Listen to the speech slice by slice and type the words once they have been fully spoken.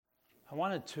I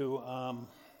wanted to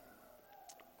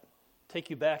take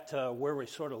you back to where we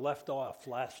sort of left off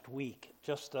last week,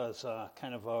 just as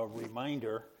kind of a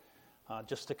reminder,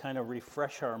 just to kind of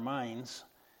refresh our minds.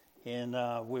 And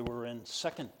we were in 2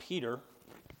 Peter,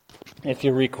 if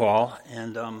you recall,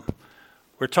 and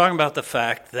we're talking about the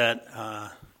fact that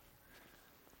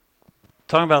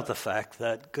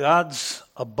God's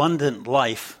abundant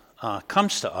life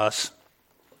comes to us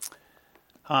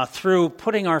through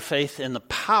putting our faith in the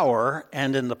power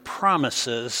and in the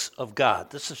promises of God.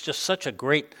 This is just such a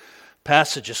great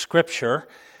passage of Scripture.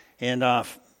 In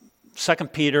 2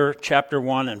 Peter chapter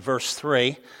 1 and verse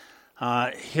 3,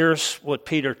 here's what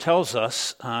Peter tells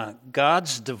us.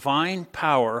 God's divine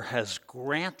power has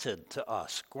granted to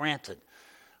us. Granted.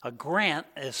 A grant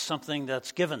is something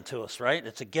that's given to us, right?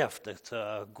 It's a gift.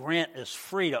 A grant is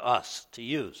free to us to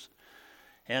use.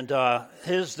 And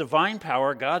his divine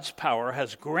power, God's power,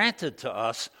 has granted to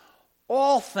us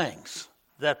all things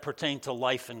that pertain to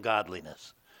life and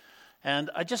godliness. And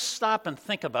I just stop and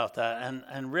think about that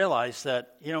and realize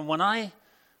that, when I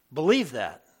believe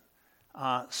that,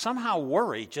 somehow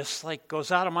worry just like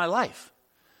goes out of my life.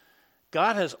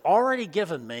 God has already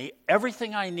given me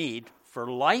everything I need for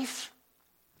life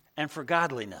and for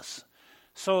godliness.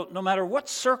 So no matter what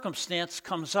circumstance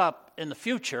comes up in the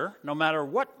future, no matter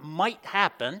what might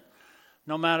happen,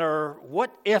 no matter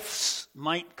what ifs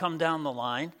might come down the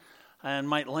line and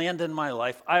might land in my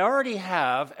life, I already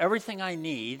have everything I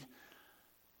need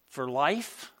for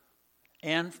life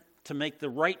and to make the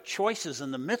right choices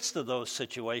in the midst of those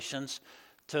situations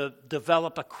to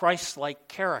develop a Christ-like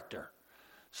character.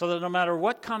 So that no matter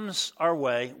what comes our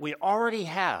way, we already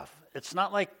have. It's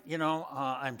not like,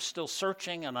 I'm still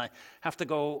searching and I have to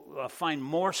go find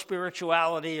more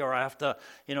spirituality or I have to,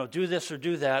 do this or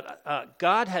do that.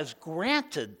 God has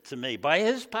granted to me by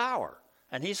his power,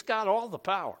 and he's got all the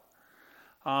power,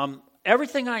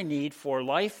 everything I need for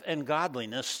life and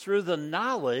godliness through the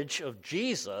knowledge of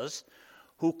Jesus,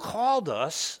 who called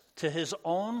us to his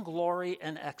own glory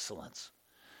and excellence.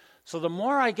 So the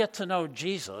more I get to know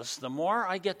Jesus, the more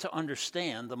I get to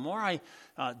understand, the more I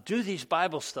do these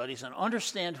Bible studies and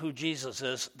understand who Jesus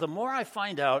is, the more I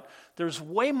find out there's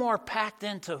way more packed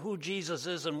into who Jesus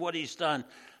is and what he's done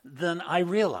than I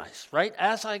realize, right?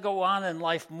 As I go on in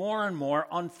life, more and more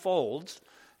unfolds,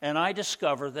 and I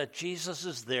discover that Jesus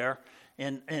is there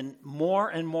in more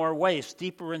and more ways,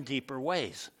 deeper and deeper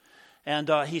ways. And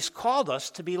he's called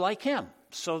us to be like him,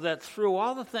 so that through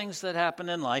all the things that happen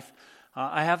in life,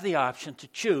 I have the option to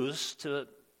choose to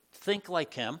think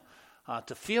like him,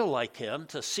 to feel like him,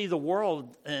 to see the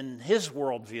world in his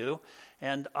worldview,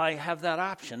 and I have that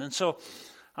option. And so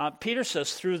Peter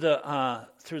says through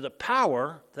the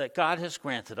power that God has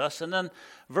granted us, and then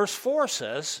verse 4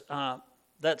 says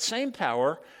that same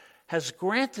power has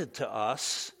granted to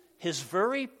us his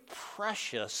very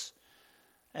precious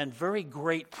and very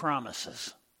great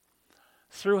promises.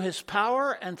 Through his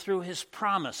power and through his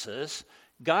promises,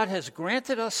 God has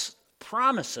granted us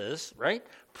promises, right?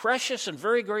 Precious and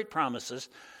very great promises,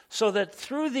 so that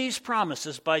through these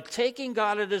promises, by taking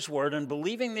God at his word and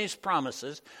believing these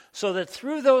promises, so that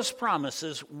through those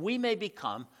promises we may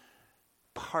become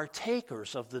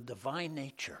partakers of the divine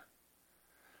nature.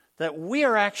 That we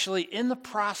are actually in the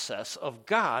process of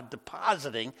God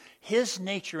depositing his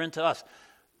nature into us.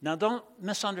 Now don't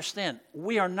misunderstand.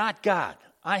 We are not God.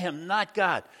 I am not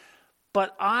God.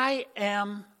 But I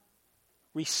am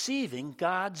receiving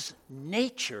God's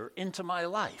nature into my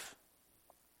life.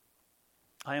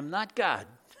 I am not God.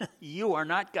 You are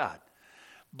not God.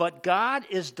 But God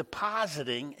is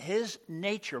depositing his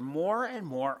nature, more and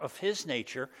more of his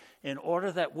nature, in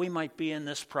order that we might be in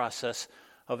this process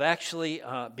of actually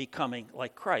becoming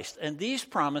like Christ. And these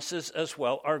promises as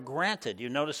well are granted. You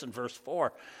notice in verse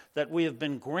 4 that we have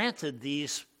been granted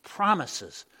these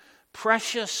promises,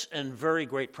 precious and very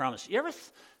great promises. You ever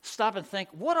stop and think,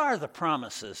 what are the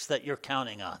promises that you're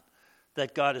counting on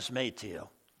that God has made to you?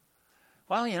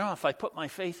 Well, if I put my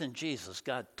faith in Jesus,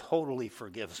 God totally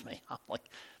forgives me. I'm like,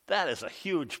 that is a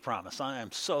huge promise. I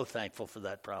am so thankful for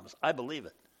that promise. I believe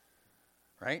it,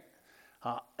 right?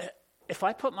 If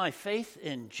I put my faith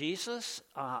in Jesus,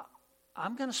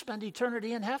 I'm going to spend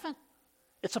eternity in heaven.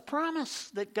 It's a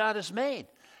promise that God has made.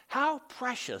 How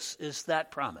precious is that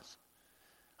promise?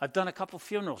 I've done a couple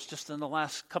funerals just in the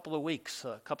last couple of weeks,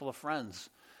 a couple of friends.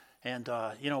 And,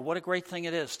 what a great thing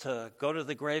it is to go to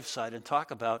the graveside and talk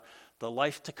about the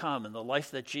life to come and the life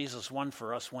that Jesus won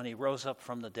for us when he rose up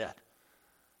from the dead,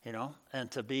 and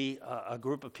to be a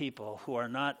group of people who are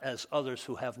not as others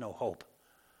who have no hope.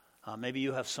 Maybe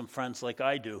you have some friends like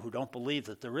I do who don't believe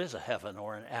that there is a heaven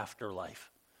or an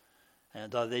afterlife.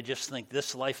 And they just think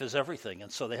this life is everything, and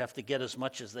so they have to get as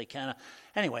much as they can.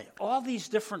 Anyway, all these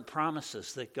different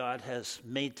promises that God has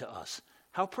made to us,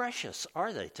 how precious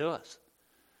are they to us?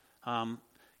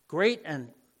 Great and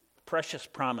precious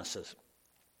promises.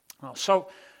 Well, so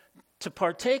to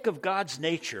partake of God's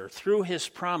nature through his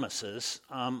promises,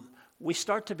 we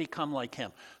start to become like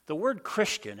him. The word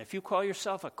Christian, if you call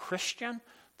yourself a Christian,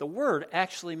 the word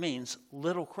actually means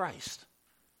little Christ.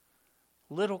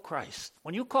 Little Christ.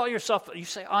 When you call yourself, you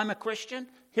say, I'm a Christian,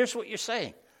 here's what you're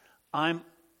saying. I'm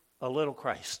a little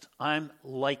Christ. I'm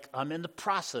in the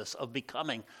process of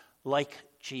becoming like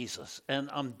Jesus. And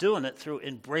I'm doing it through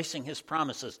embracing his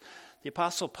promises. The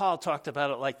Apostle Paul talked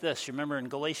about it like this. You remember in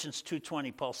Galatians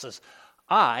 2:20, Paul says,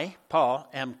 I, Paul,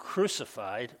 am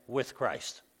crucified with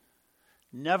Christ.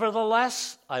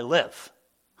 Nevertheless, I live.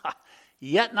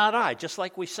 Yet not I, just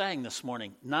like we sang this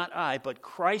morning. Not I, but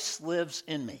Christ lives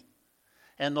in me.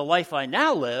 And the life I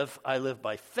now live, I live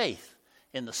by faith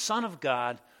in the Son of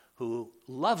God who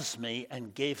loves me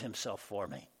and gave himself for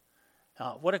me.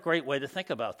 What a great way to think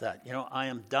about that. You know, I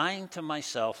am dying to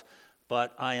myself,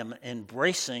 but I am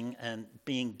embracing and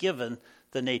being given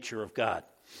the nature of God.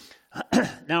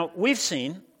 Now, we've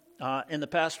seen in the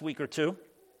past week or two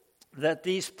that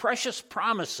these precious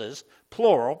promises,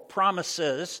 plural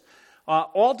promises,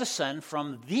 all descend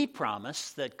from the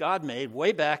promise that God made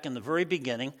way back in the very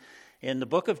beginning. In the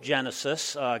book of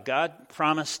Genesis, God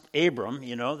promised Abram,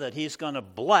 that he's going to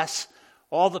bless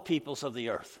all the peoples of the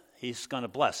earth. He's going to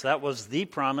bless. That was the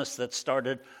promise that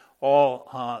started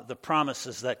all the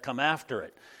promises that come after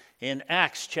it. In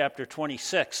Acts chapter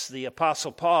 26, the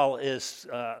Apostle Paul is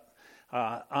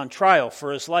on trial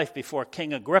for his life before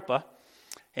King Agrippa.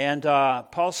 And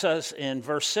Paul says in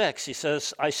verse 6, he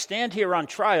says, I stand here on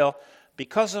trial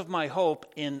because of my hope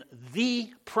in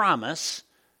the promise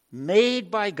made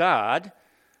by God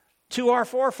to our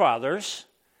forefathers,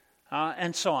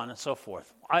 and so on and so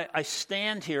forth. I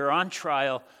stand here on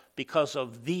trial because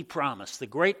of the promise, the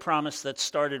great promise that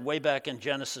started way back in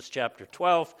Genesis chapter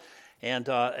 12 and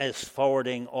is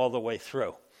forwarding all the way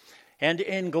through. And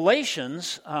in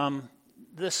Galatians,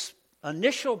 this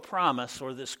initial promise,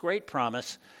 or this great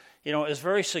promise, is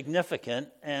very significant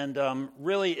and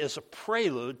really is a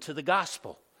prelude to the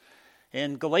gospel.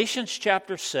 In Galatians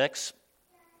chapter 3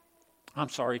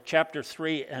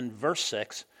 and verse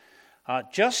 6,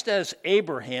 just as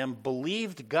Abraham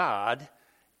believed God,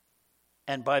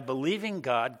 and by believing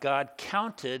God, God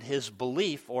counted his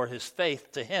belief or his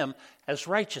faith to him as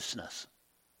righteousness.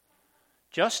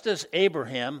 Just as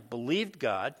Abraham believed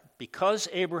God, because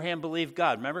Abraham believed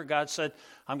God. Remember, God said,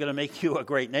 I'm going to make you a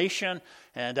great nation,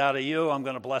 and out of you I'm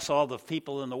going to bless all the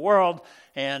people in the world.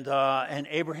 And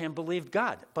Abraham believed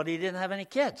God, but he didn't have any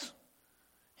kids.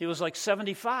 He was like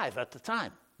 75 at the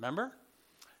time, remember?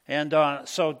 And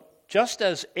so just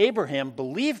as Abraham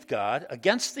believed God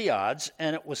against the odds,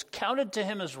 and it was counted to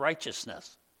him as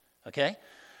righteousness, okay?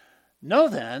 Know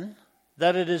then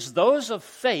that it is those of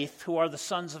faith who are the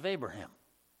sons of Abraham.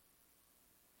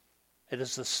 It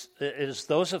is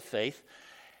those of faith.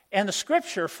 And the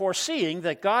Scripture foreseeing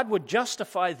that God would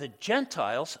justify the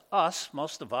Gentiles, us,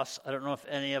 most of us, I don't know if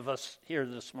any of us here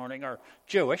this morning are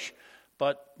Jewish,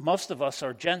 but most of us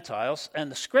are Gentiles,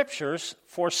 and the Scriptures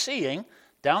foreseeing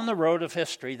down the road of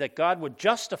history that God would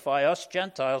justify us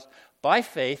Gentiles by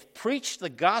faith, preached the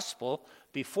gospel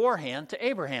beforehand to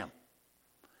Abraham.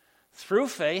 Through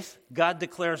faith, God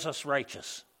declares us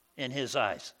righteous in his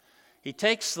eyes. He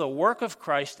takes the work of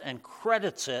Christ and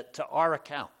credits it to our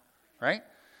account, right?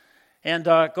 And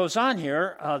it goes on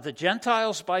here, the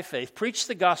Gentiles by faith preached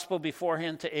the gospel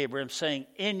beforehand to Abraham, saying,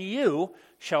 in you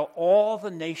shall all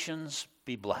the nations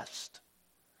be blessed.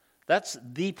 That's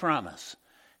the promise.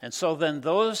 And so then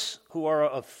those who are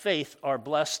of faith are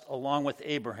blessed along with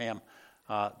Abraham,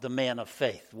 the man of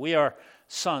faith. We are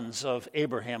sons of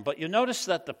Abraham. But you notice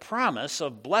that the promise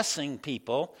of blessing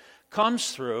people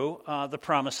comes through the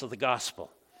promise of the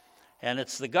gospel. And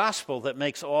it's the gospel that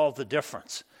makes all the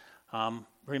difference.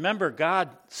 Remember, God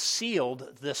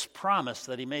sealed this promise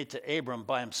that he made to Abram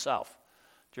by himself.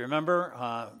 Do you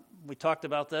remember? We talked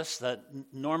about this, that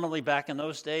normally back in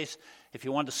those days, if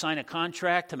you wanted to sign a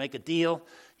contract to make a deal,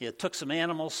 you took some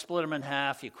animals, split them in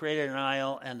half, you created an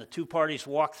aisle, and the two parties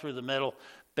walked through the middle,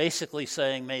 basically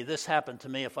saying, may this happen to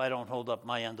me if I don't hold up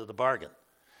my end of the bargain.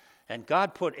 And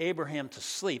God put Abraham to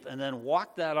sleep and then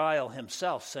walked that aisle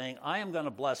himself, saying, I am going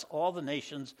to bless all the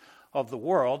nations of the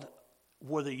world,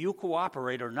 whether you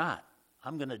cooperate or not.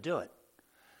 I'm going to do it.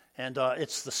 And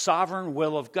it's the sovereign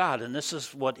will of God, and this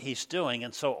is what he's doing.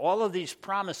 And so all of these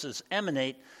promises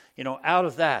emanate, out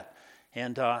of that.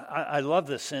 And I love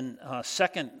this in 2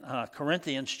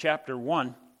 Corinthians chapter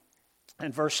 1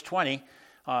 in verse 20,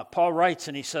 Paul writes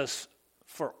and he says,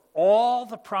 for all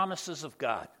the promises of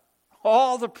God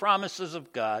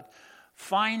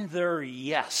find their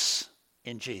yes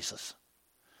in Jesus.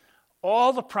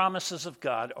 All the promises of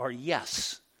God are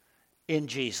yes in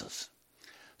Jesus.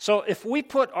 So if we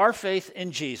put our faith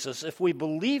in Jesus, if we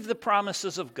believe the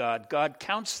promises of God, God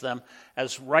counts them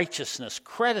as righteousness,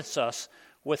 credits us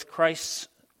with Christ's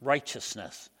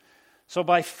righteousness. So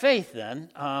by faith then,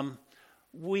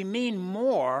 we mean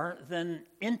more than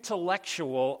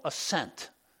intellectual assent.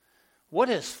 What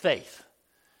is faith?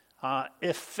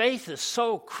 If faith is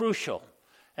so crucial,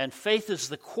 and faith is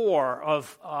the core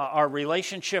of our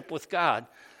relationship with God,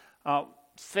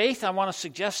 faith, I want to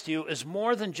suggest to you, is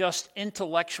more than just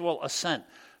intellectual assent.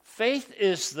 Faith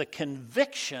is the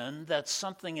conviction that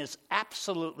something is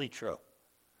absolutely true.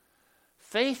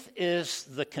 Faith is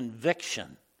the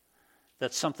conviction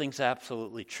that something's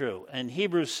absolutely true. In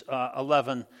Hebrews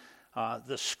 11,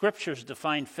 the scriptures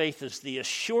define faith as the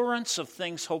assurance of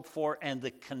things hoped for and the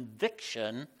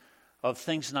conviction of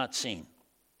things not seen.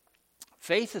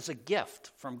 Faith is a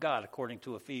gift from God, according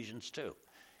to Ephesians 2.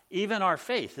 Even our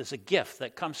faith is a gift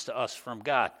that comes to us from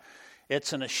God.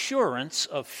 It's an assurance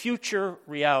of future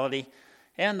reality,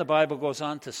 and the Bible goes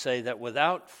on to say that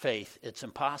without faith, it's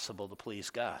impossible to please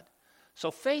God.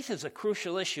 So faith is a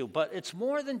crucial issue, but it's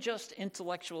more than just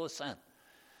intellectual assent.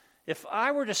 If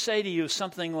I were to say to you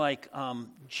something like,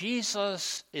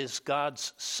 Jesus is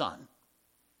God's Son,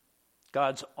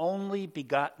 God's only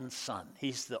begotten Son,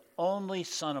 He's the only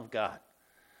Son of God.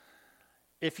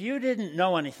 If you didn't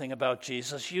know anything about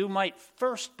Jesus, you might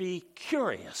first be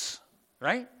curious,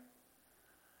 right?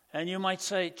 And you might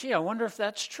say, gee, I wonder if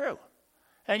that's true.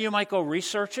 And you might go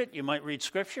research it. You might read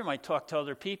Scripture. You might talk to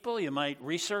other people. You might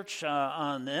research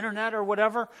on the internet or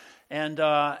whatever.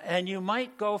 And you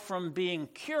might go from being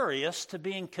curious to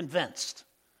being convinced,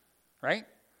 right?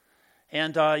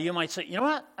 And you might say, you know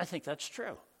what? I think that's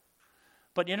true.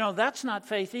 But, that's not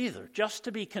faith either. Just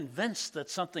to be convinced that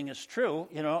something is true,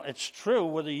 it's true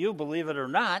whether you believe it or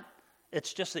not.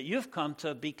 It's just that you've come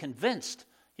to be convinced,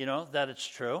 that it's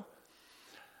true.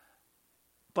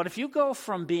 But if you go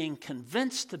from being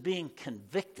convinced to being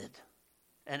convicted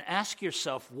and ask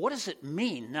yourself, what does it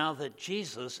mean now that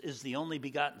Jesus is the only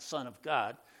begotten Son of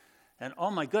God? And,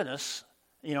 oh my goodness,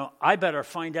 I better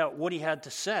find out what he had to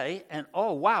say. And,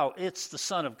 oh wow, it's the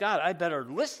Son of God. I better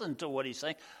listen to what he's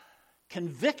saying.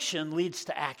 Conviction leads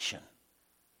to action.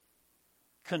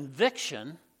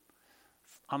 Conviction,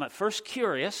 I'm at first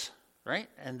curious, right?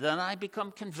 And then I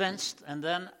become convinced, and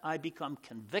then I become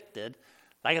convicted.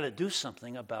 I got to do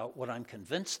something about what I'm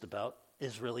convinced about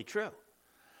is really true.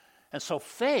 And so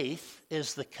faith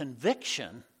is the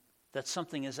conviction that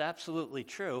something is absolutely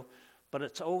true, but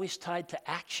it's always tied to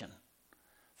action.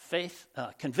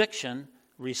 Conviction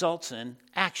results in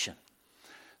action.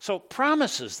 So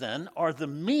promises, then, are the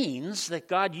means that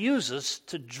God uses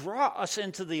to draw us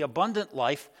into the abundant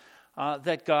life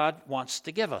that God wants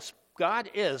to give us. God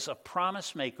is a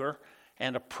promise maker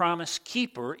and a promise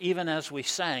keeper, even as we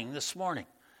sang this morning.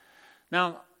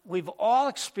 Now, we've all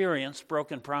experienced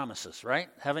broken promises, right?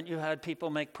 Haven't you had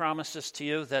people make promises to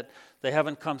you that they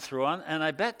haven't come through on? And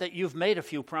I bet that you've made a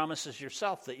few promises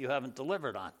yourself that you haven't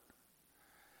delivered on.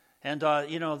 And,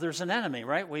 there's an enemy,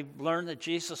 right? We learned that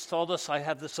Jesus told us, I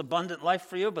have this abundant life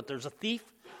for you, but there's a thief,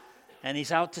 and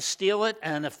he's out to steal it.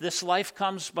 And if this life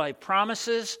comes by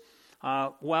promises,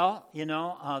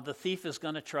 the thief is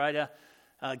going to try to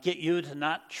get you to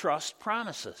not trust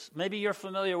promises. Maybe you're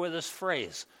familiar with this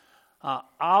phrase,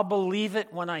 I'll believe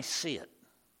it when I see it.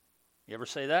 You ever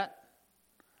say that?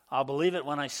 I'll believe it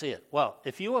when I see it. Well,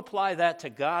 if you apply that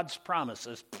to God's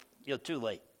promises, you're too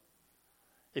late.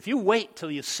 If you wait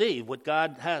till you see what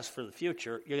God has for the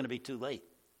future, you're going to be too late.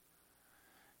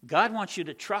 God wants you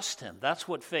to trust him. That's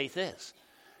what faith is.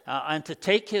 And to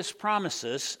take his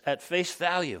promises at face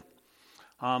value.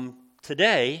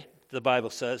 Today, the Bible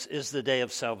says, is the day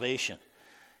of salvation.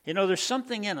 There's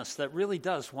something in us that really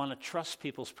does want to trust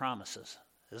people's promises,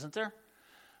 isn't there?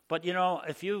 But,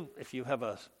 if you have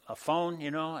a phone,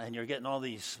 and you're getting all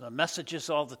these messages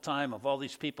all the time of all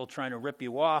these people trying to rip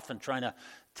you off and trying to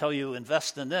tell you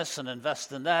invest in this and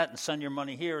invest in that and send your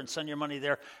money here and send your money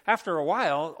there, after a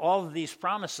while, all of these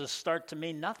promises start to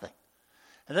mean nothing.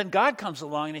 And then God comes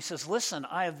along and he says, listen,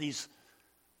 I have these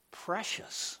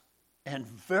precious and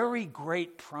very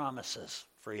great promises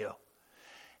for you.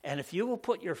 And if you will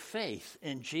put your faith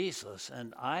in Jesus,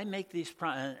 and I make these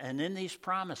and in these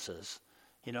promises,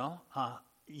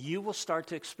 you will start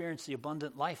to experience the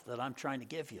abundant life that I'm trying to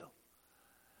give you.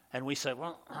 And we say,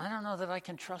 well, I don't know that I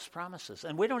can trust promises.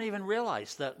 And we don't even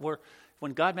realize that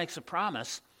when God makes a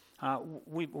promise,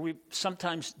 We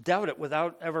sometimes doubt it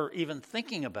without ever even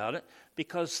thinking about it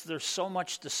because there's so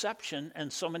much deception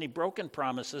and so many broken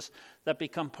promises that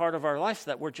become part of our life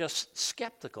that we're just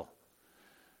skeptical.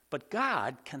 But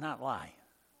God cannot lie.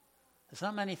 There's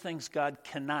not many things God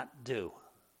cannot do,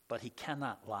 but he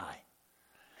cannot lie.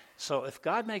 So if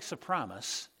God makes a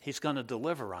promise, he's going to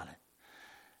deliver on it.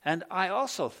 And I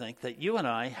also think that you and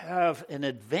I have an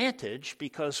advantage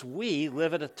because we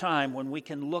live at a time when we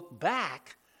can look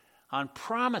back on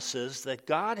promises that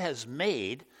God has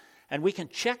made, and we can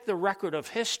check the record of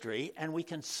history, and we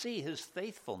can see his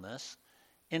faithfulness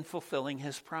in fulfilling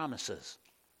his promises.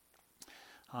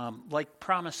 Like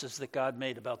promises that God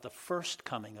made about the first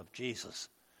coming of Jesus,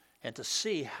 and to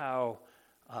see how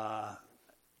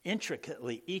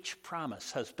intricately each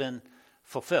promise has been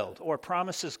fulfilled, or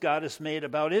promises God has made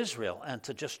about Israel, and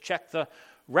to just check the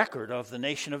record of the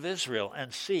nation of Israel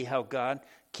and see how God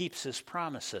keeps his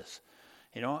promises.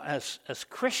 You know, as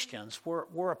Christians,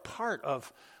 we're a part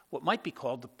of what might be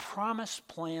called the promise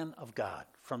plan of God.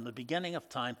 From the beginning of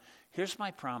time, here's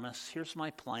my promise, here's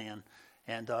my plan,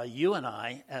 and you and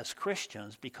I, as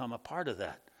Christians, become a part of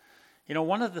that. You know,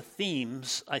 one of the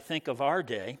themes, I think, of our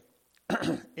day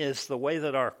is the way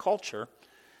that our culture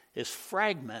is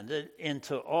fragmented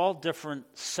into all different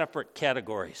separate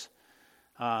categories.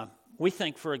 We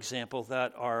think, for example,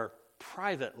 that our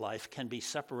private life can be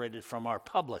separated from our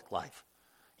public life.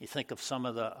 You think of some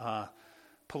of the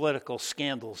political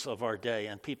scandals of our day,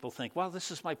 and people think, well,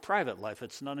 this is my private life.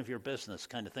 It's none of your business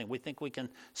kind of thing. We think we can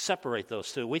separate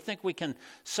those two. We think we can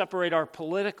separate our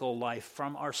political life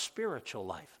from our spiritual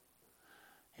life.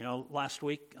 You know, last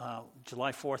week,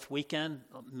 July 4th weekend,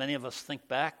 many of us think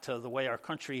back to the way our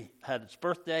country had its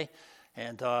birthday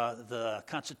and the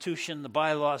Constitution, the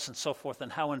bylaws, and so forth,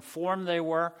 and how informed they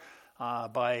were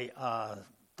by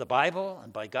the Bible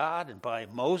and by God and by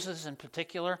Moses in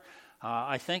particular.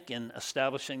 I think in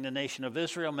establishing the nation of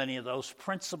Israel, many of those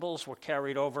principles were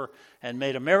carried over and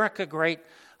made America great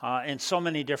in so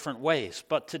many different ways.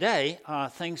 But today,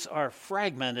 things are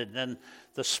fragmented, and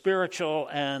the spiritual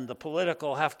and the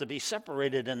political have to be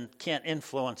separated and can't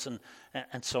influence and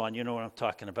so on. You know what I'm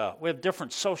talking about. We have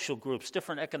different social groups,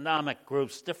 different economic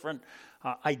groups, different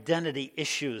identity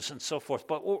issues and so forth.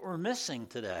 But what we're missing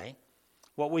today,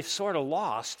 what we've sort of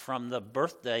lost from the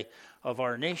birthday of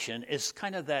our nation, is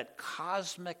kind of that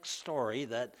cosmic story,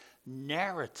 that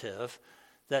narrative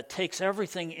that takes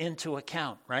everything into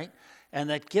account, right? And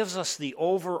that gives us the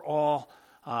overall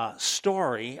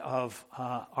story of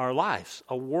our lives,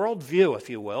 a worldview, if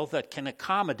you will, that can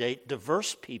accommodate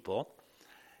diverse people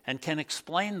and can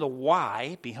explain the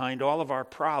why behind all of our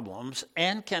problems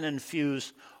and can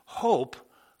infuse hope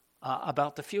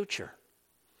about the future.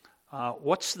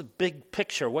 What's the big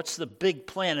picture? What's the big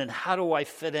plan? And how do I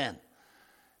fit in?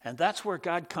 And that's where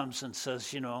God comes and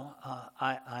says, you know,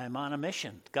 I'm on a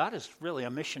mission. God is really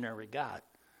a missionary God.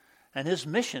 And his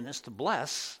mission is to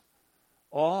bless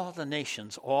all the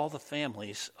nations, all the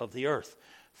families of the earth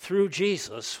through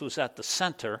Jesus, who's at the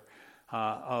center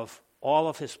of all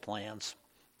of his plans.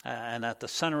 And at the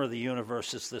center of the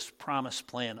universe is this promised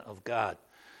plan of God.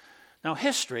 Now,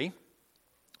 history,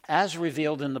 as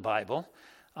revealed in the Bible,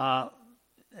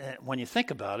 when you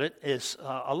think about it, is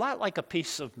a lot like a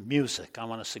piece of music, I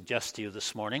want to suggest to you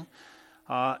this morning.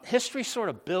 History sort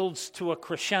of builds to a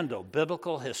crescendo.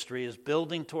 Biblical history is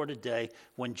building toward a day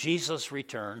when Jesus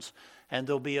returns, and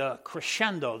there'll be a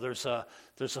crescendo. There's a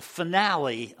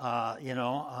finale,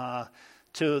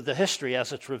 to the history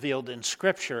as it's revealed in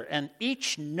Scripture. And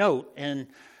each note in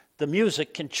the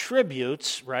music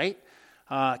contributes,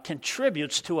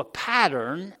 contributes to a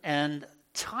pattern, and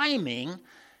timing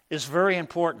is very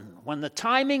important. When the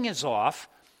timing is off,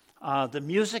 the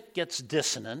music gets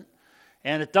dissonant,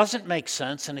 and it doesn't make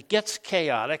sense, and it gets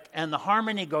chaotic, and the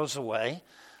harmony goes away.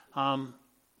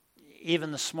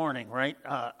 Even this morning,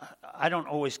 I don't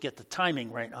always get the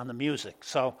timing right on the music.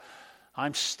 So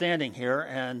I'm standing here,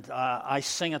 and I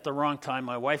sing at the wrong time.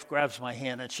 My wife grabs my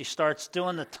hand, and she starts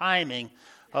doing the timing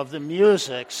of the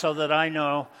music so that I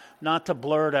know not to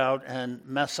blurt out and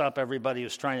mess up everybody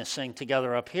who's trying to sing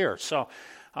together up here. So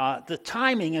the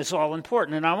timing is all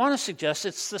important. And I want to suggest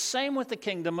it's the same with the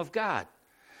kingdom of God.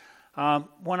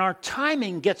 When our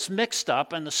timing gets mixed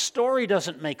up and the story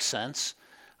doesn't make sense,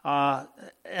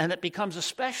 and it becomes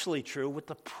especially true with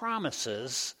the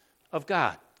promises of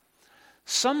God.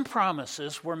 Some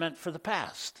promises were meant for the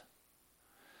past.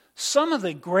 Some of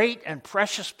the great and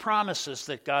precious promises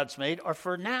that God's made are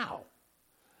for now.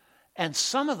 And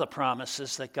some of the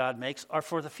promises that God makes are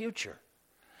for the future.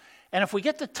 And if we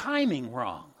get the timing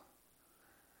wrong,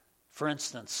 For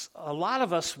instance, a lot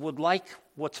of us would like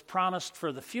what's promised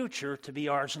for the future to be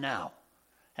ours now.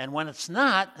 And when it's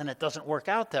not, and it doesn't work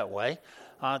out that way,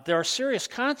 there are serious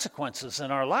consequences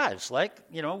in our lives. Like,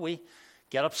 we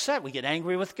get upset, we get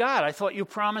angry with God. I thought you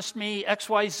promised me X,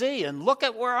 Y, Z, and look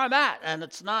at where I'm at, and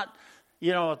it's not,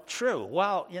 true.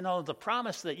 Well, the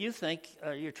promise that you think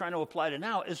you're trying to apply to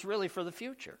now is really for the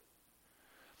future.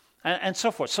 And so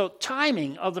forth. So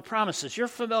timing of the promises. You're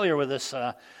familiar with this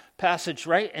passage,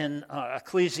 right, in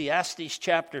Ecclesiastes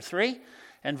chapter 3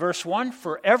 and verse 1.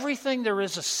 For everything there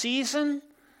is a season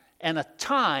and a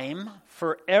time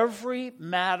for every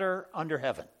matter under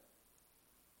heaven.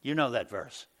 You know that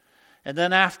verse. And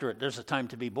then after it, there's a time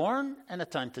to be born and a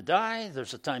time to die.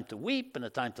 There's a time to weep and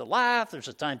a time to laugh. There's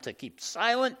a time to keep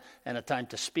silent and a time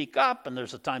to speak up. And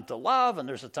there's a time to love and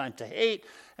there's a time to hate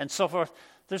and so forth.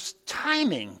 There's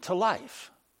timing to life.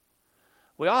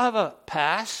 We all have a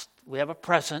past, we have a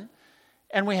present,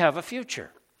 and we have a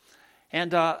future.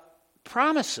 And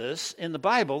promises in the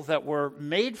Bible that were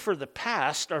made for the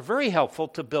past are very helpful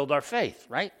to build our faith,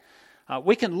 right?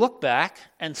 We can look back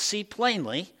and see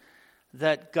plainly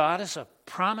that God is a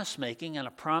promise-making and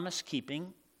a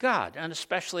promise-keeping God, and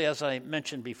especially, as I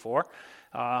mentioned before,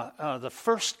 the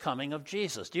first coming of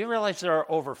Jesus. Do you realize there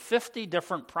are over 50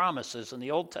 different promises in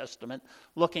the Old Testament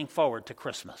looking forward to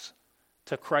Christmas,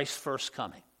 to Christ's first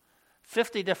coming?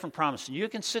 50 different promises. You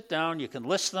can sit down, you can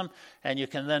list them, and you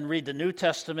can then read the New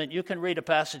Testament. You can read a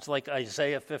passage like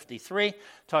Isaiah 53,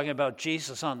 talking about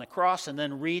Jesus on the cross, and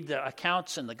then read the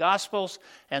accounts in the Gospels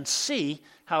and see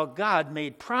how God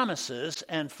made promises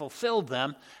and fulfilled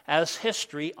them as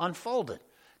history unfolded.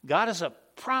 God is a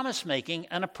promise-making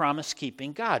and a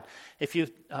promise-keeping God. If you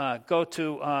go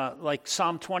to like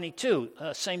Psalm 22,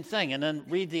 same thing, and then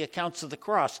read the accounts of the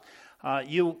cross,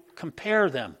 you compare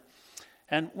them.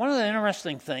 And one of the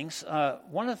interesting things,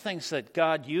 one of the things that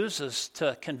God uses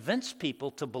to convince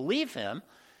people to believe him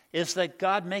is that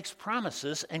God makes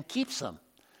promises and keeps them.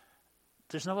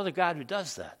 There's no other God who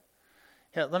does that.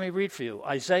 Here, let me read for you.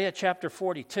 Isaiah chapter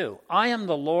 42. I am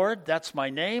the Lord, that's my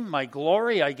name. My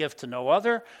glory I give to no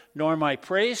other, nor my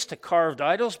praise to carved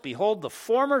idols. Behold, the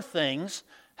former things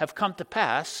have come to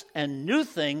pass, and new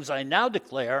things I now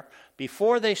declare.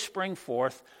 Before they spring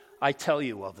forth, I tell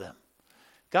you of them.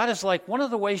 God is like, one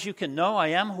of the ways you can know I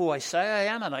am who I say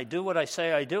I am, and I do what I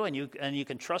say I do, and you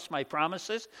can trust my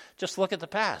promises, just look at the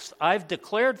past. I've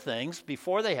declared things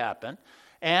before they happen,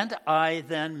 and I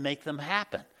then make them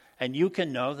happen. And you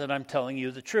can know that I'm telling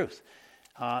you the truth.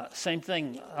 Same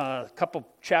thing, a couple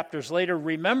chapters later,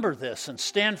 remember this and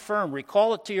stand firm.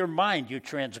 Recall it to your mind, you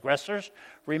transgressors.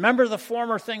 Remember the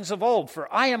former things of old,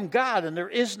 for I am God and there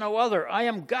is no other. I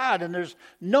am God and there's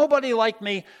nobody like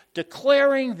me,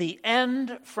 declaring the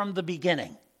end from the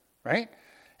beginning, right?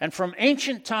 And from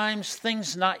ancient times,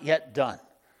 things not yet done,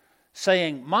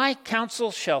 saying, my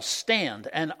counsel shall stand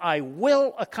and I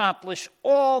will accomplish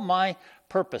all my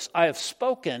purpose. I have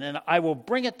spoken and I will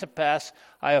bring it to pass.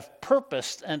 I have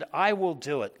purposed and I will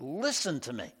do it. Listen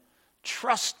to me.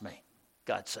 Trust me,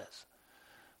 God says.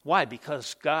 Why?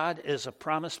 Because God is a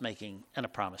promise-making and a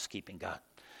promise-keeping God.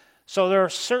 So there are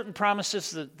certain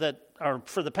promises that are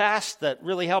for the past that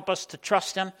really help us to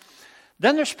trust him.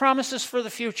 Then there's promises for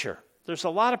the future. There's a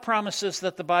lot of promises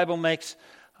that the Bible makes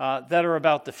that are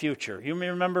about the future. You may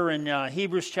remember in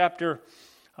Hebrews chapter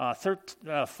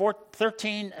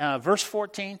 13, verse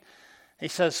 14, he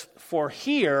says, for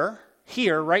here,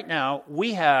 right now,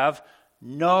 we have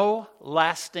no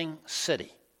lasting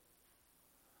city.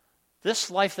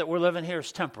 This life that we're living here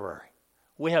is temporary.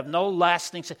 We have no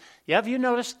lasting city. Have you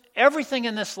noticed? Everything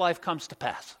in this life comes to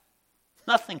pass.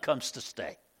 Nothing comes to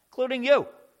stay, including you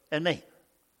and me.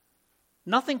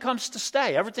 Nothing comes to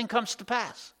stay. Everything comes to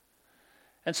pass.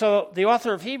 And so the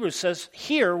author of Hebrews says,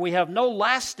 here we have no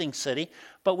lasting city,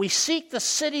 but we seek the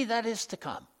city that is to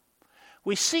come.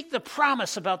 We seek the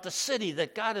promise about the city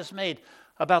that God has made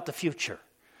about the future.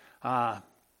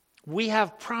 We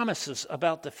have promises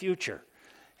about the future.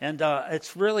 And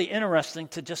it's really interesting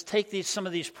to just take some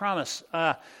of these promises.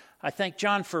 I thank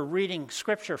John for reading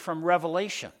scripture from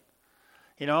Revelation.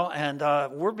 And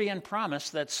we're being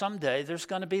promised that someday there's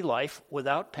going to be life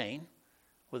without pain,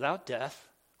 without death,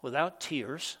 without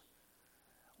tears.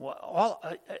 Well,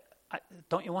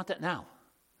 don't you want that now?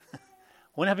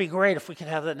 Wouldn't it be great if we could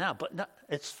have that now? But no,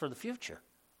 it's for the future.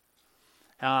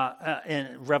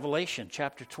 In Revelation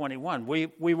chapter 21,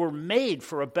 we were made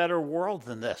for a better world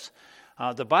than this.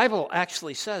 The Bible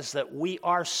actually says that we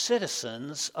are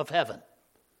citizens of heaven,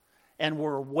 and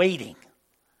we're waiting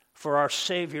for our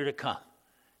Savior to come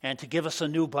and to give us a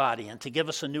new body and to give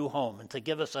us a new home and to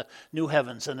give us a new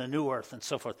heavens and a new earth and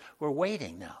so forth. We're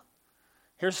waiting now.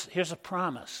 Here's a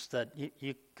promise that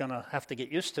you're going to have to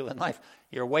get used to in life.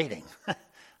 You're waiting.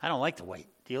 I don't like to wait.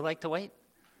 Do you like to wait?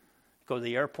 Go to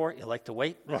the airport, you like to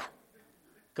wait? Ugh.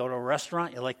 Go to a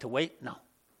restaurant, you like to wait? No.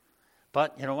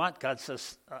 But you know what? God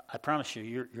says, I promise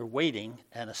you, you're waiting,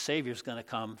 and a Savior's going to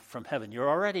come from heaven. You're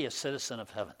already a citizen of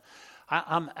heaven.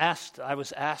 I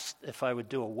was asked if I would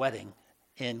do a wedding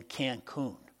in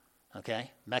Cancun,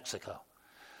 Mexico.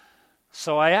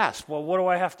 So I asked, well, what do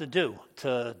I have to do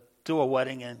a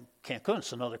wedding in Cancun?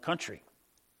 It's another country.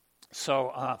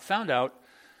 So found out,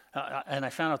 and I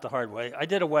found out the hard way. I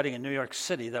did a wedding in New York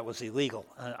City that was illegal.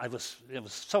 It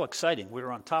was so exciting. We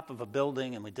were on top of a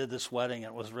building, and we did this wedding,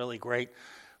 and it was really great.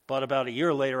 But about a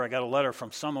year later, I got a letter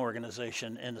from some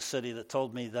organization in the city that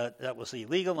told me that was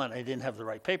illegal, and I didn't have the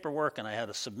right paperwork, and I had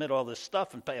to submit all this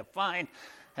stuff and pay a fine,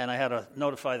 and I had to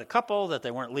notify the couple that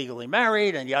they weren't legally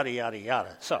married, and yada, yada,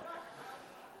 yada. So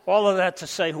all of that to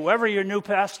say, whoever your new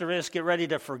pastor is, get ready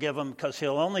to forgive him, because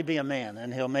he'll only be a man,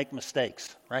 and he'll make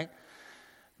mistakes, right?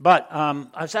 But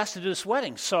I was asked to do this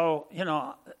wedding, so,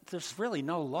 there's really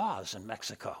no laws in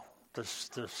Mexico. But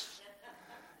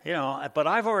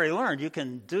I've already learned you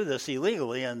can do this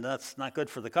illegally, and that's not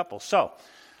good for the couple. So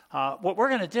what we're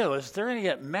going to do is they're going to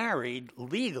get married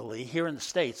legally here in the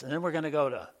States, and then we're going to go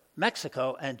to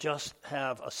Mexico and just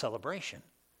have a celebration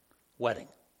wedding.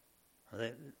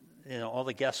 All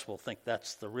the guests will think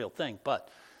that's the real thing, but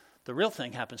the real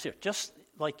thing happens here. Just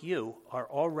like you are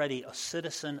already a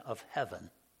citizen of heaven,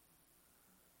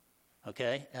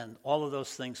 and all of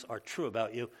those things are true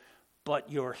about you,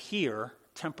 but you're here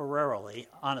temporarily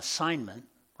on assignment,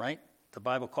 right? The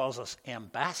Bible calls us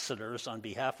ambassadors on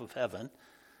behalf of heaven.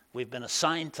 We've been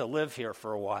assigned to live here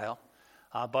for a while,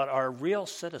 but our real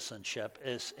citizenship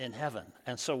is in heaven.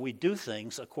 And so we do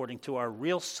things according to our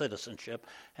real citizenship,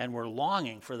 and we're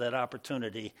longing for that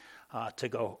opportunity to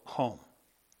go home.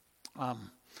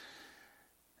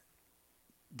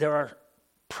 There are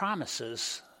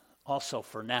promises also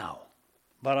for now.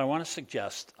 But I want to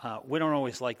suggest we don't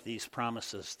always like these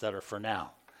promises that are for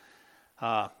now.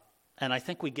 And I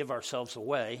think we give ourselves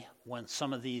away when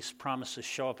some of these promises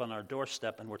show up on our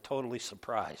doorstep and we're totally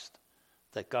surprised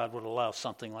that God would allow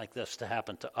something like this to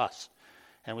happen to us.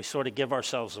 And we sort of give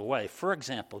ourselves away. For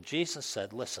example, Jesus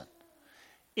said, listen,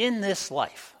 in this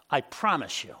life, I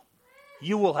promise you,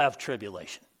 you will have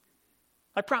tribulation.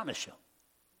 I promise you.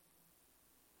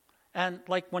 And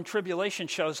like when tribulation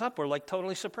shows up, we're like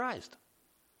totally surprised.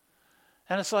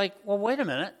 And it's like, well, wait a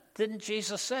minute. Didn't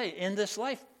Jesus say, in this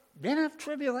life, you're going to have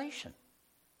tribulation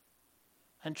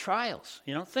and trials?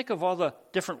 Think of all the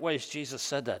different ways Jesus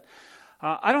said that.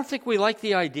 I don't think we like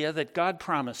the idea that God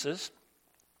promises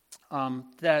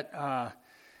that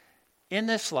in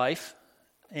this life,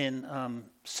 in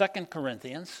 2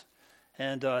 Corinthians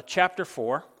and chapter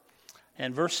 4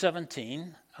 and verse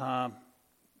 17, I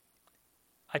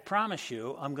promise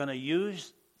you I'm going to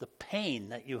use the pain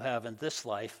that you have in this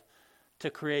life to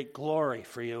create glory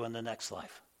for you in the next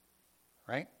life.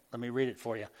 Right? Let me read it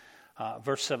for you.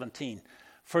 Verse 17.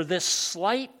 For this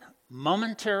slight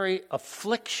momentary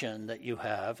affliction that you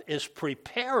have is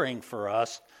preparing for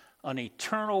us an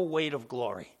eternal weight of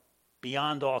glory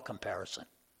beyond all comparison.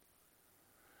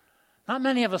 Not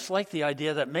many of us like the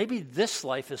idea that maybe this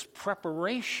life is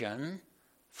preparation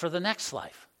for the next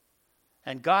life.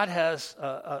 And God has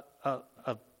a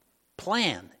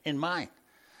plan in mind.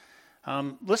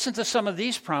 Listen to some of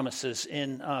these promises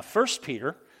in 1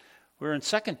 Peter. We're in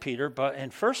 2 Peter, but in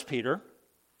 1 Peter,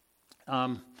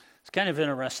 it's kind of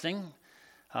interesting.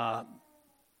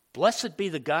 Blessed be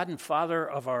the God and Father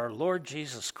of our Lord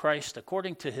Jesus Christ.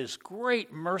 According to his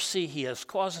great mercy, he has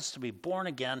caused us to be born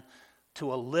again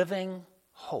to a living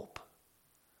hope.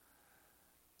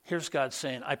 Here's God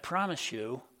saying, I promise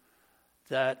you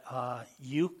that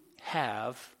you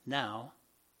have now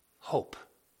hope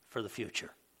for the future.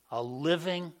 A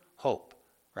living hope,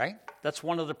 right? That's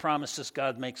one of the promises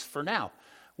God makes for now.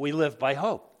 We live by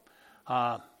hope.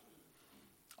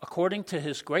 According to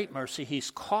his great mercy,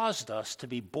 he's caused us to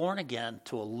be born again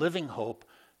to a living hope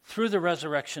through the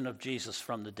resurrection of Jesus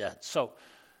from the dead. So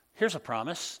here's a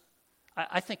promise.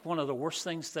 I think one of the worst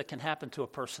things that can happen to a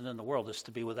person in the world is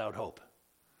to be without hope.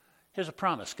 Here's a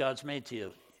promise God's made to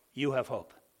you. You have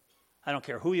hope. I don't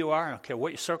care who you are. I don't care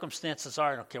what your circumstances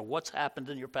are. I don't care what's happened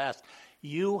in your past.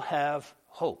 You have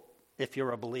hope if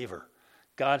you're a believer.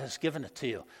 God has given it to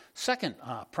you. Second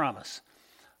promise.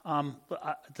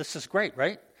 This is great,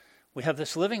 right? We have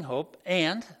this living hope,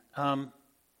 and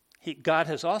God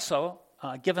has also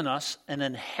given us an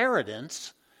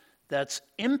inheritance that's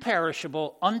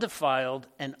imperishable, undefiled,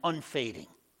 and unfading.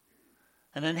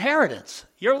 An inheritance.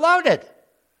 You're loaded.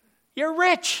 You're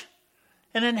rich.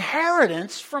 an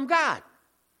inheritance from God.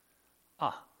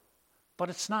 But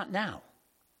it's not now,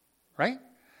 right?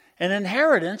 An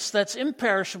inheritance that's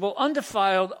imperishable,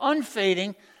 undefiled,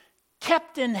 unfading,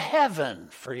 kept in heaven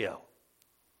for you.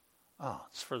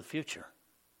 It's for the future.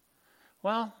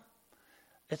 Well,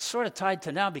 it's sort of tied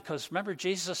to now because remember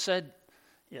Jesus said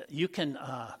you can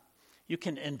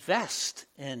invest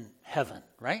in heaven,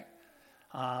 right?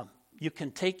 You can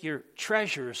take your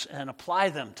treasures and apply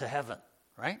them to heaven,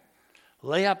 right?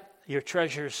 Lay up your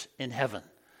treasures in heaven.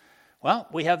 Well,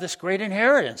 we have this great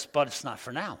inheritance, but it's not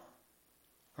for now,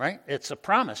 right? It's a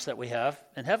promise that we have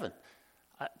in heaven.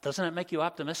 Doesn't it make you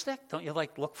optimistic? Don't you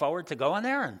look forward to going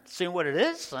there and seeing what it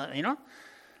is,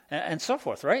 and so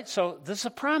forth, right? So this is a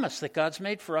promise that God's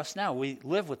made for us now. We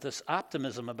live with this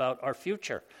optimism about our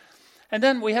future. And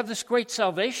then we have this great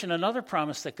salvation, another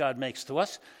promise that God makes to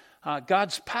us.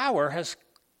 God's power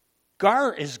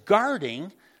is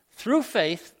guarding, through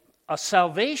faith, a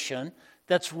salvation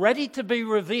that's ready to be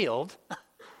revealed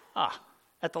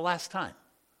at the last time.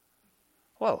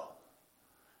 Whoa.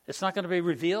 It's not going to be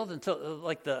revealed until,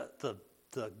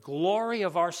 the glory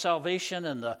of our salvation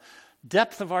and the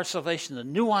depth of our salvation, the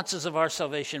nuances of our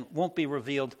salvation won't be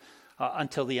revealed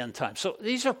until the end time. So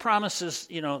these are promises,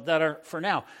 that are for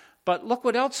now. But look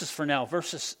what else is for now.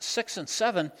 Verses 6 and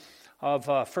 7 of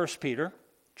 1 Peter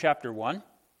chapter 1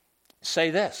 say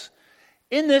this.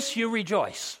 In this you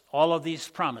rejoice. All of these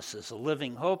promises, a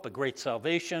living hope, a great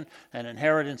salvation, an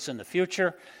inheritance in the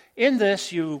future. In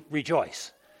this you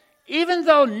rejoice. Even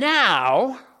though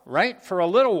now, right, for a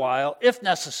little while, if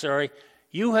necessary,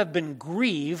 you have been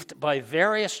grieved by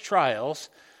various trials,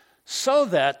 so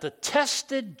that the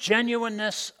tested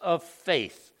genuineness of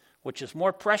faith, which is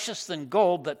more precious than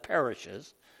gold that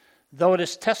perishes, though it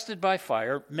is tested by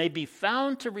fire, may be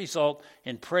found to result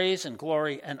in praise and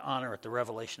glory and honor at the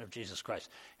revelation of Jesus Christ.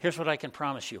 Here's what I can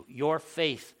promise you. Your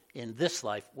faith in this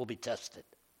life will be tested.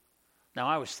 Now,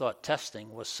 I always thought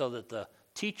testing was so that the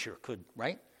teacher could,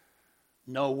 right,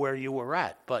 know where you were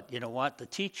at. But you know what? The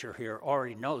teacher here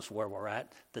already knows where we're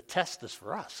at. The test is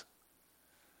for us.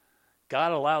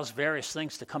 God allows various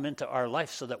things to come into our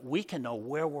life so that we can know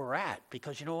where we're at.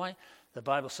 Because you know why? The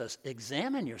Bible says,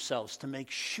 examine yourselves to make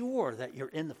sure that you're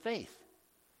in the faith.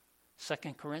 2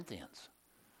 Corinthians.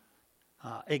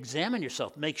 Examine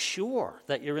yourself. Make sure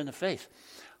that you're in the faith.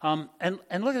 And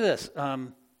look at this.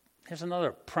 Here's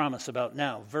another promise about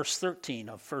now. Verse 13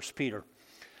 of 1 Peter.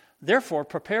 Therefore,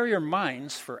 prepare your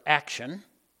minds for action,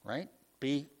 right?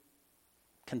 Be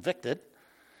convicted.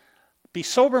 Be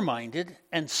sober-minded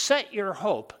and set your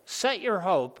hope,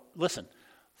 listen,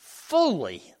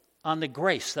 fully on the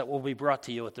grace that will be brought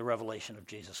to you at the revelation of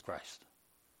Jesus Christ.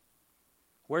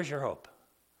 Where's your hope?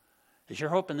 Is your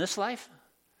hope in this life?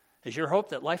 Is your hope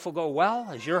that life will go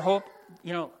well? Is your hope,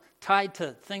 tied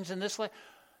to things in this life?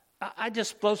 I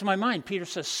just blows my mind. Peter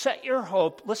says, set your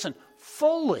hope, listen,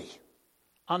 fully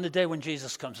on the day when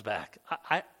Jesus comes back.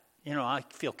 I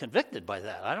feel convicted by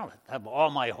that. I don't have all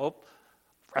my hope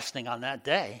resting on that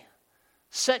day.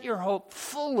 Set your hope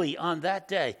fully on that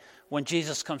day when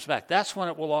Jesus comes back. That's when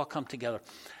it will all come together.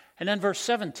 And then verse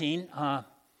 17,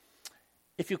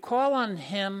 if you call on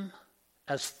him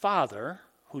as Father,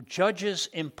 who judges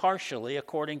impartially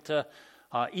according to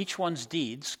each one's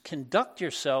deeds, conduct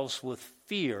yourselves with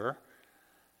fear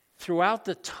throughout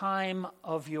the time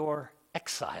of your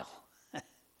exile.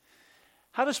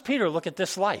 How does Peter look at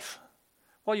this life?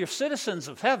 Well, you're citizens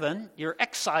of heaven. You're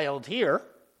exiled here,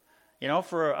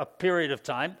 for a period of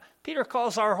time. Peter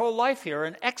calls our whole life here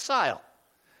an exile.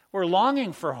 We're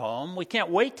longing for home. We can't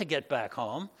wait to get back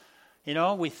home.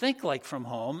 We think like from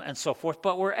home and so forth,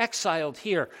 but we're exiled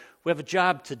here. We have a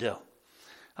job to do.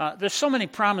 There's so many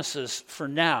promises for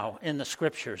now in the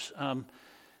Scriptures.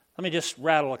 Let me just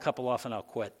rattle a couple off and I'll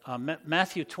quit.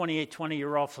 Matthew 28:20,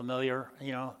 you're all familiar.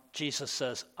 Jesus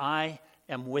says, I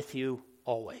am with you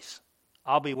always.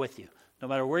 I'll be with you. No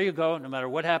matter where you go, no matter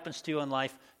what happens to you in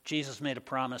life, Jesus made a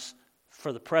promise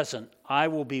for the present. I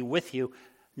will be with you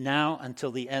now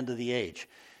until the end of the age.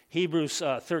 Hebrews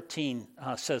 13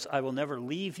 says, I will never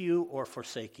leave you or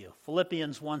forsake you.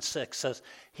 Philippians 1:6 says,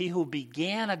 he who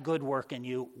began a good work in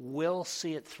you will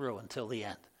see it through until the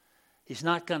end. He's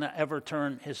not going to ever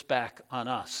turn his back on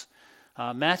us.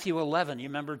 Matthew 11, you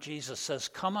remember Jesus says,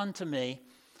 come unto me,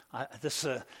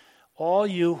 all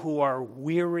you who are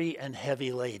weary and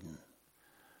heavy laden.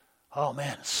 Oh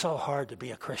man, it's so hard to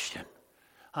be a Christian.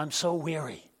 I'm so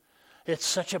weary. It's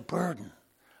such a burden.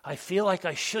 I feel like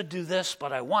I should do this,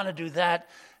 but I want to do that,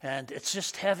 and it's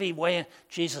just heavy weighing.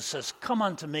 Jesus says, come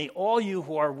unto me, all you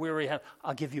who are weary,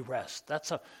 I'll give you rest.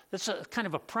 That's a kind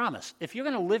of a promise. If you're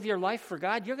going to live your life for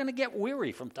God, you're going to get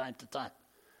weary from time to time.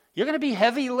 You're going to be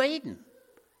heavy laden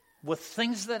with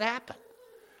things that happen.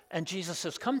 And Jesus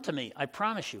says, come to me. I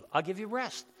promise you. I'll give you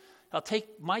rest. I'll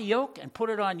take my yoke and put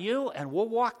it on you, and we'll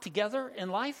walk together in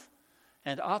life,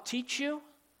 and I'll teach you,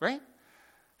 right?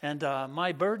 And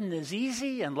my burden is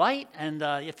easy and light, and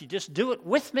if you just do it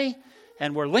with me,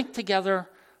 and we're linked together,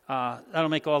 that'll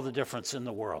make all the difference in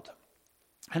the world.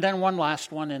 And then one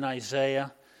last one in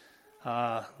Isaiah.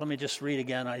 Let me just read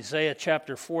again, Isaiah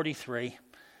chapter 43.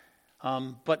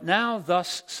 But now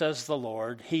thus says the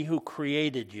Lord, he who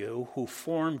created you, who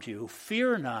formed you,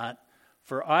 fear not,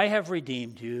 for I have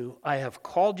redeemed you. I have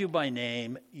called you by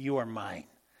name. You are mine.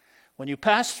 When you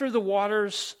pass through the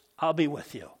waters, I'll be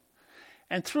with you.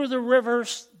 And through the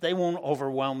rivers, they won't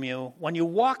overwhelm you. When you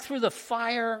walk through the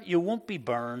fire, you won't be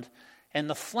burned, and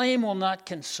the flame will not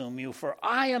consume you. For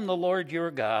I am the Lord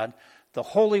your God, the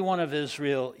Holy One of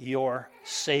Israel, your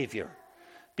Savior.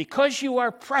 Because you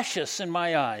are precious in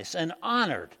my eyes and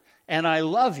honored, and I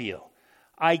love you,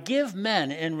 I give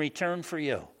men in return for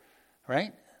you,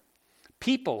 right?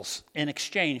 Peoples in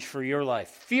exchange for your life.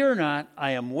 Fear not,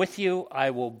 I am with you. I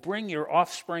will bring your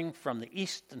offspring from the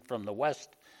east and from the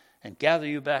west and gather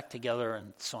you back together,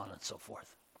 and so on and so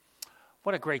forth.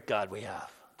 What a great God we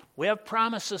have. We have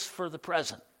promises for the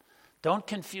present. Don't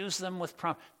confuse them with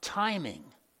timing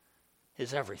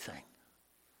is everything.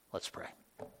 Let's pray.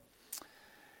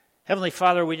 Heavenly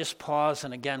Father, we just pause,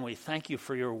 and again, we thank you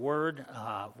for your word.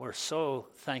 We're so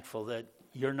thankful that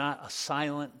you're not a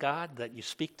silent God, that you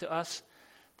speak to us,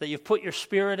 that you've put your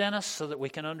Spirit in us so that we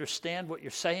can understand what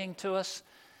you're saying to us,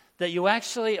 that you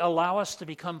actually allow us to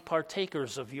become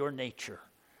partakers of your nature,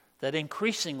 that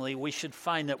increasingly we should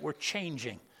find that we're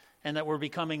changing and that we're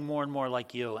becoming more and more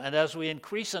like you. And as we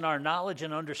increase in our knowledge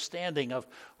and understanding of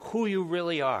who you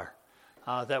really are,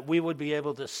 that we would be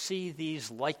able to see these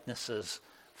likenesses,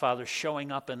 Father,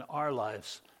 showing up in our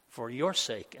lives for your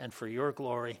sake and for your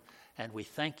glory. And we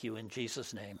thank you in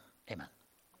Jesus' name. Amen.